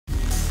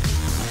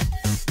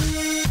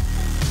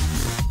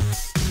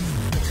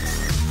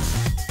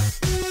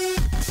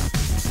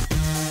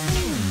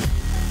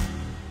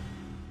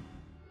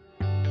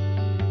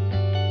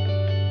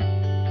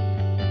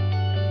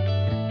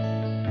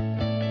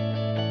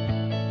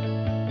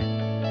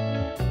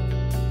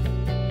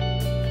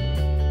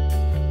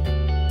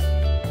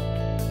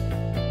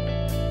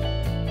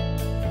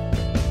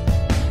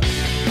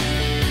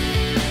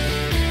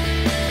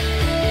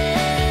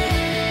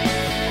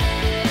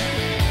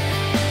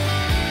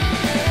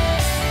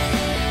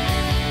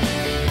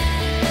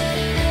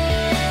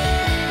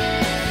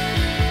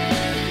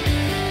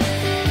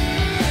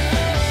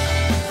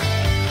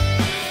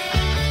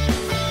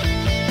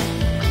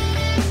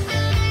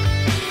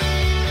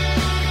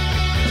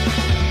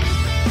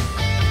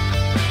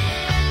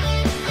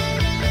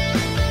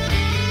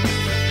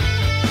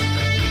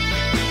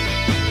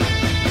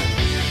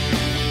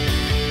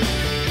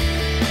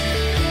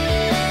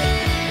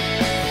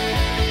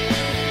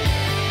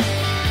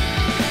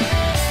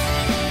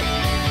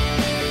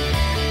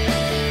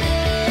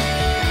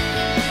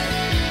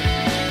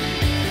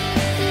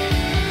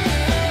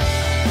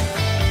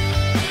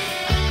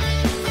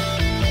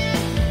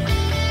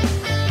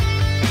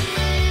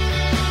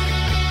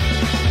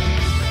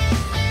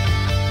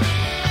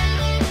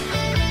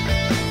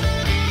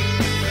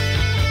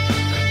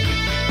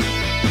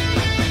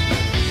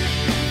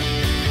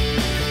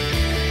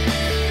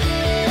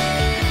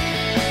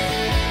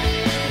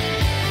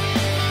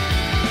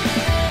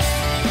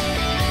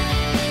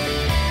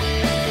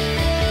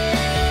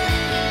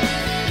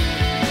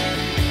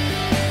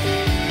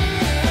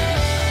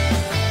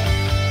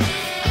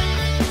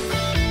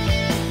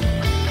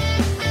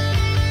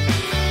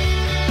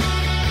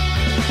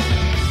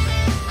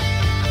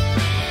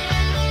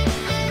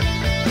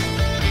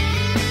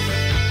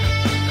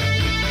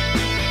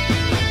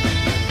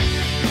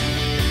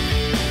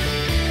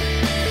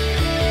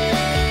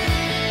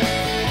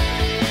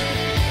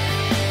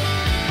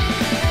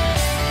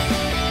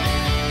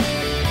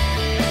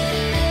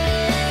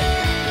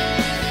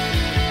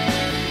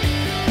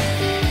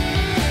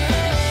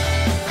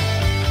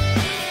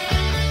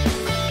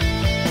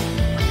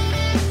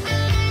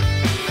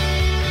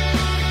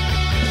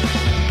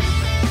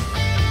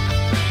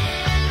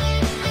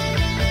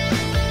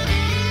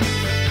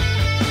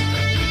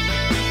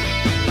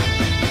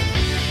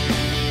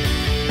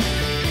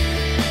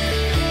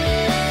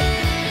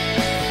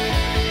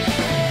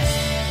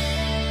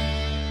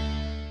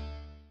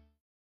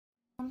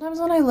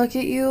look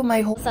at you,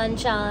 my whole sun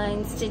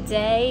shines.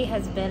 Today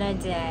has been a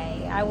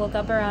day. I woke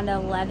up around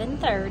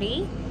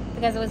 11:30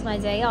 because it was my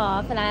day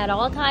off, and I had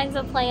all kinds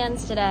of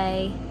plans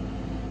today.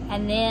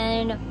 And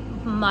then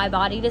my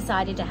body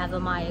decided to have a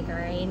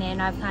migraine,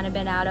 and I've kind of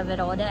been out of it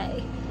all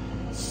day.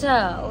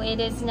 So it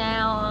is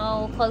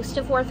now close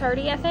to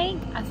 4:30, I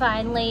think. I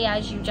finally,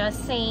 as you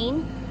just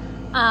seen,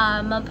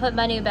 put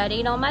my new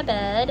bedding on my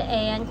bed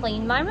and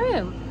cleaned my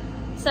room.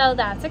 So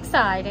that's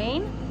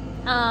exciting.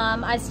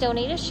 I still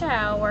need a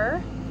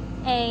shower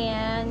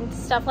and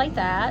stuff like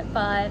that,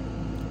 but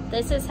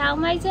this is how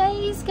my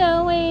day is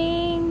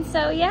going.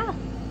 So yeah,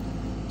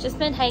 just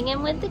been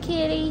hanging with the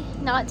kitty,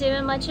 not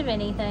doing much of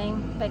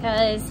anything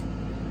because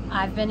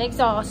I've been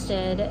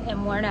exhausted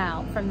and worn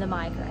out from the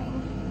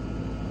migraine,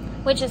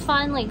 which is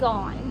finally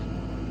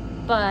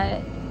gone,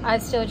 but I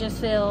still just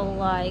feel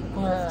like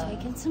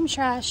taking some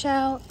trash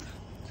out.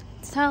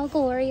 It's how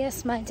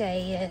glorious my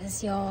day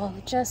is, y'all.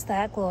 Just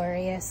that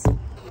glorious.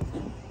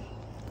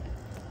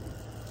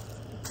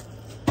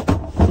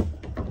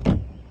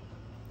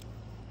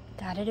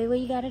 Gotta do what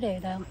you gotta do,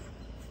 though.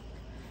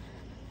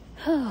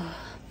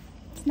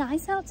 It's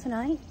nice out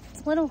tonight.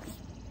 It's a little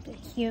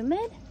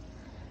humid,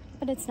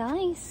 but it's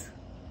nice.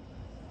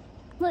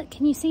 Look,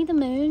 can you see the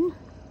moon?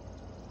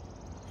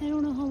 I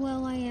don't know how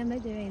well I am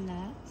at doing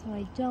that, so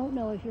I don't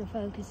know if you're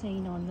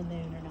focusing on the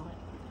moon or not.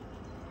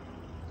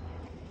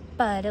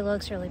 But it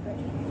looks really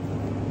pretty.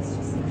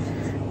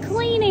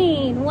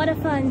 Cleaning, what a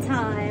fun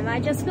time. I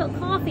just spilled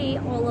coffee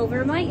all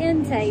over my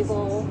end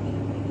table.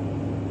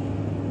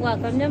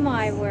 Welcome to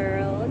my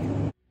world.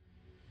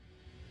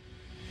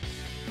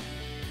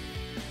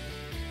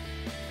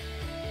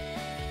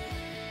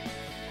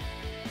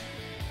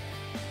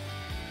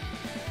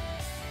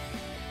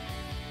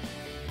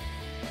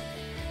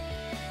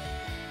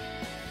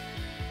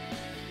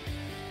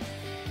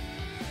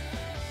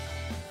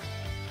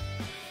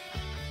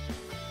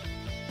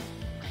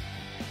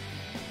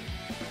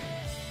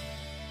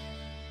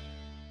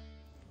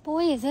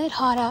 Boy, is it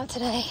hot out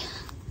today.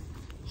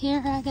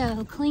 Here I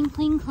go. Clean,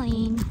 clean,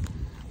 clean.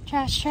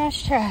 Trash,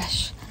 trash,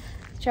 trash.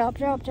 Drop,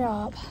 drop,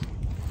 drop.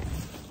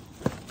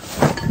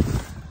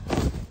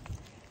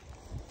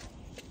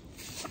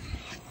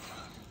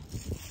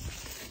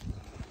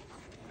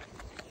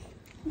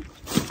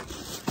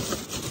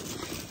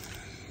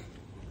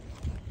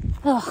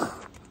 Ugh.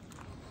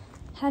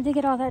 Had to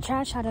get all that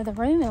trash out of the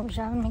room. It was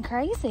driving me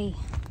crazy.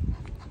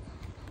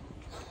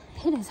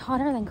 It is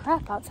hotter than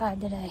crap outside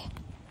today.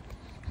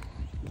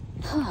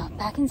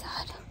 Back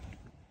inside.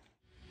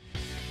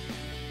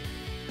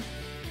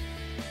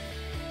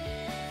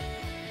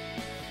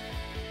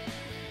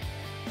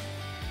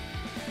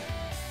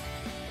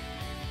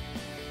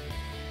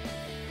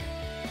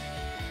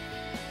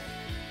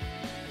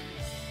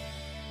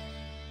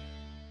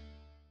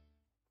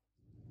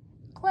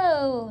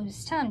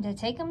 Clothes. Time to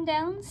take them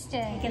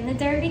downstairs. Taking the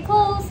dirty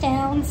clothes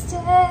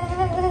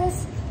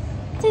downstairs.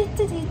 Do,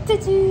 do, do, do,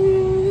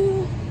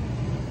 do.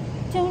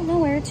 Don't know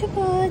where to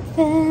put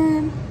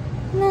them.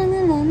 La la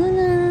la la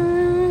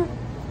la.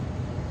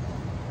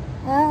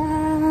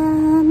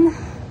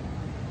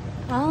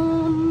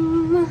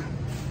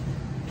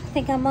 I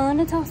think I'm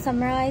gonna toss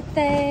them right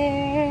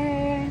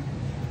there.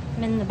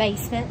 I'm in the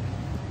basement.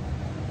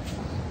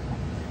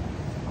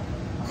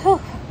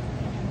 Oh,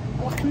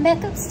 walking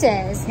back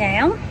upstairs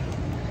now.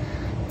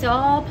 It's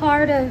all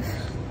part of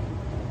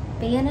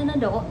being an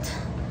adult.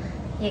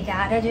 You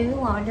gotta do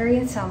laundry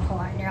at some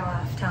point in your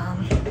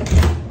lifetime.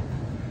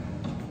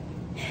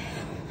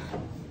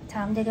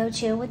 Time to go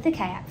chill with the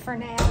cat for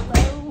now,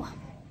 though.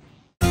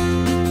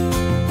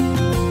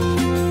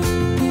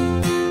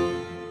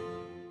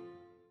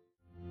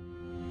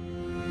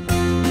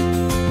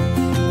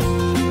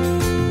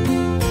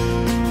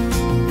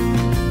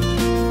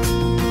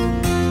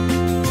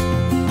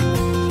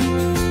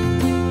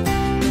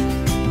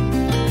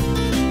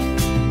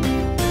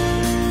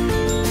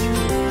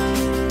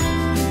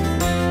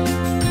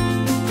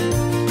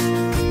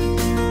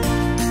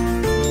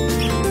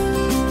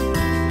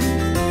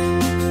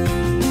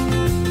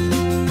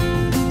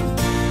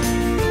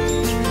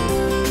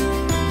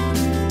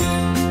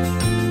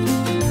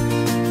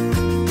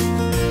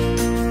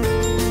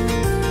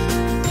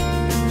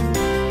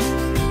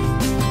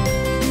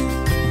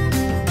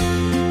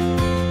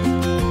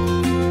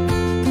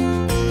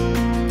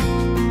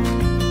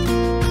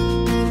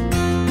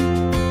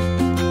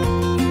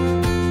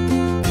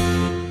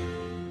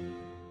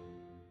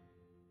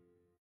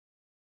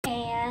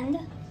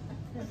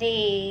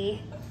 The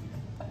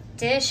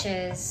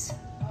dishes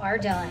are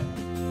done.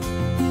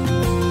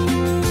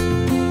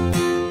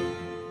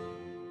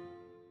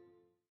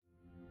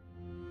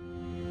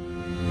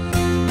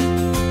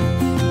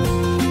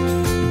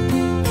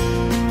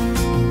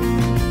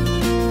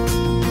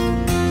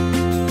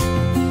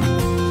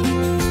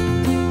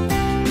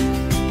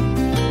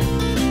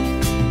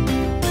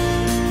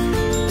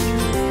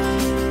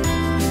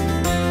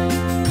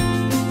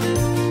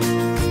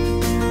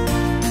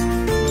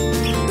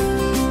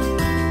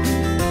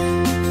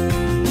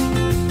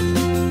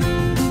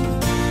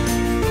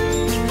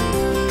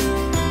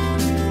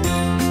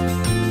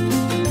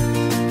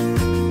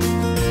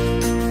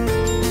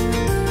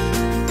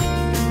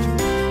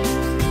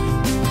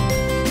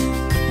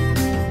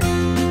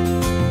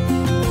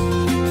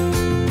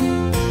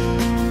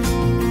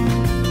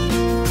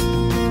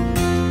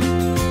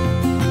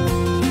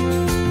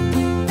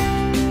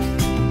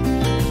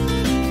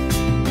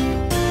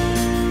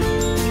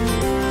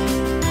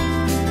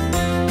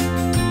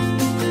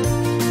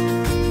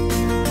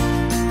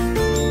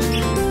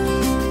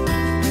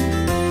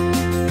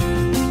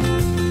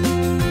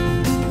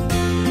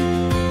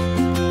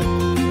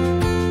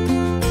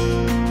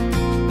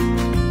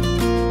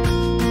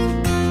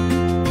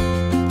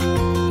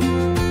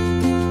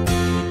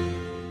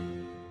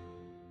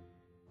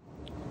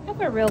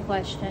 real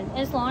question.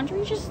 Is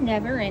laundry just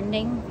never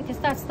ending? Because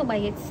that's the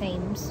way it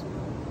seems.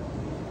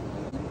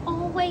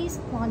 Always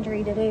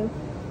laundry to do.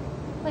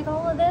 Like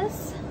all of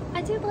this,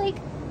 I did like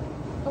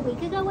a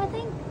week ago, I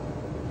think.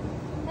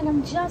 And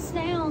I'm just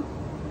now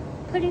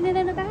putting it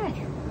in a bag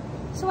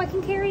so I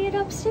can carry it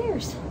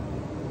upstairs.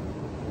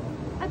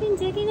 I've been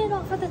digging it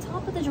off of the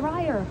top of the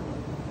dryer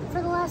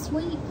for the last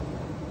week.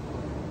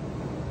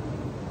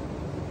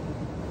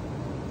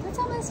 That's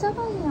how messed up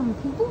I am,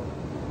 people.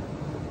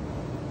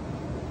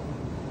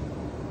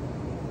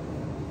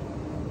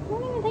 I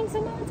don't even think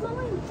so, it's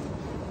mine.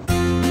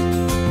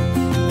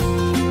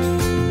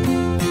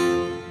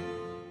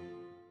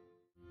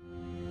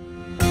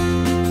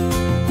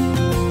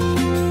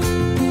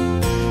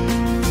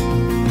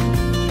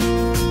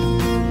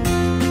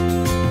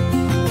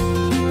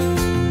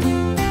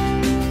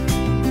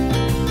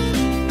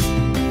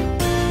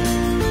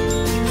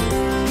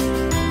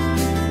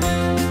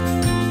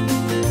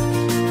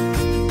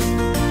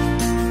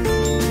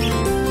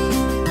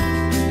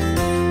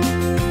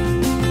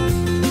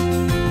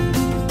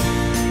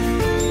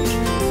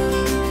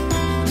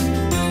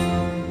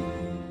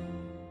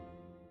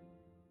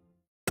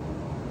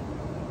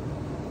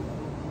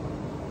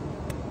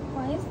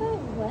 Why is that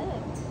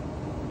wet?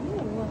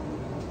 Ew.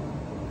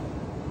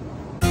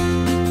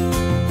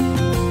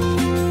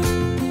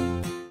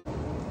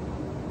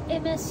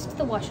 It missed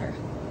the washer.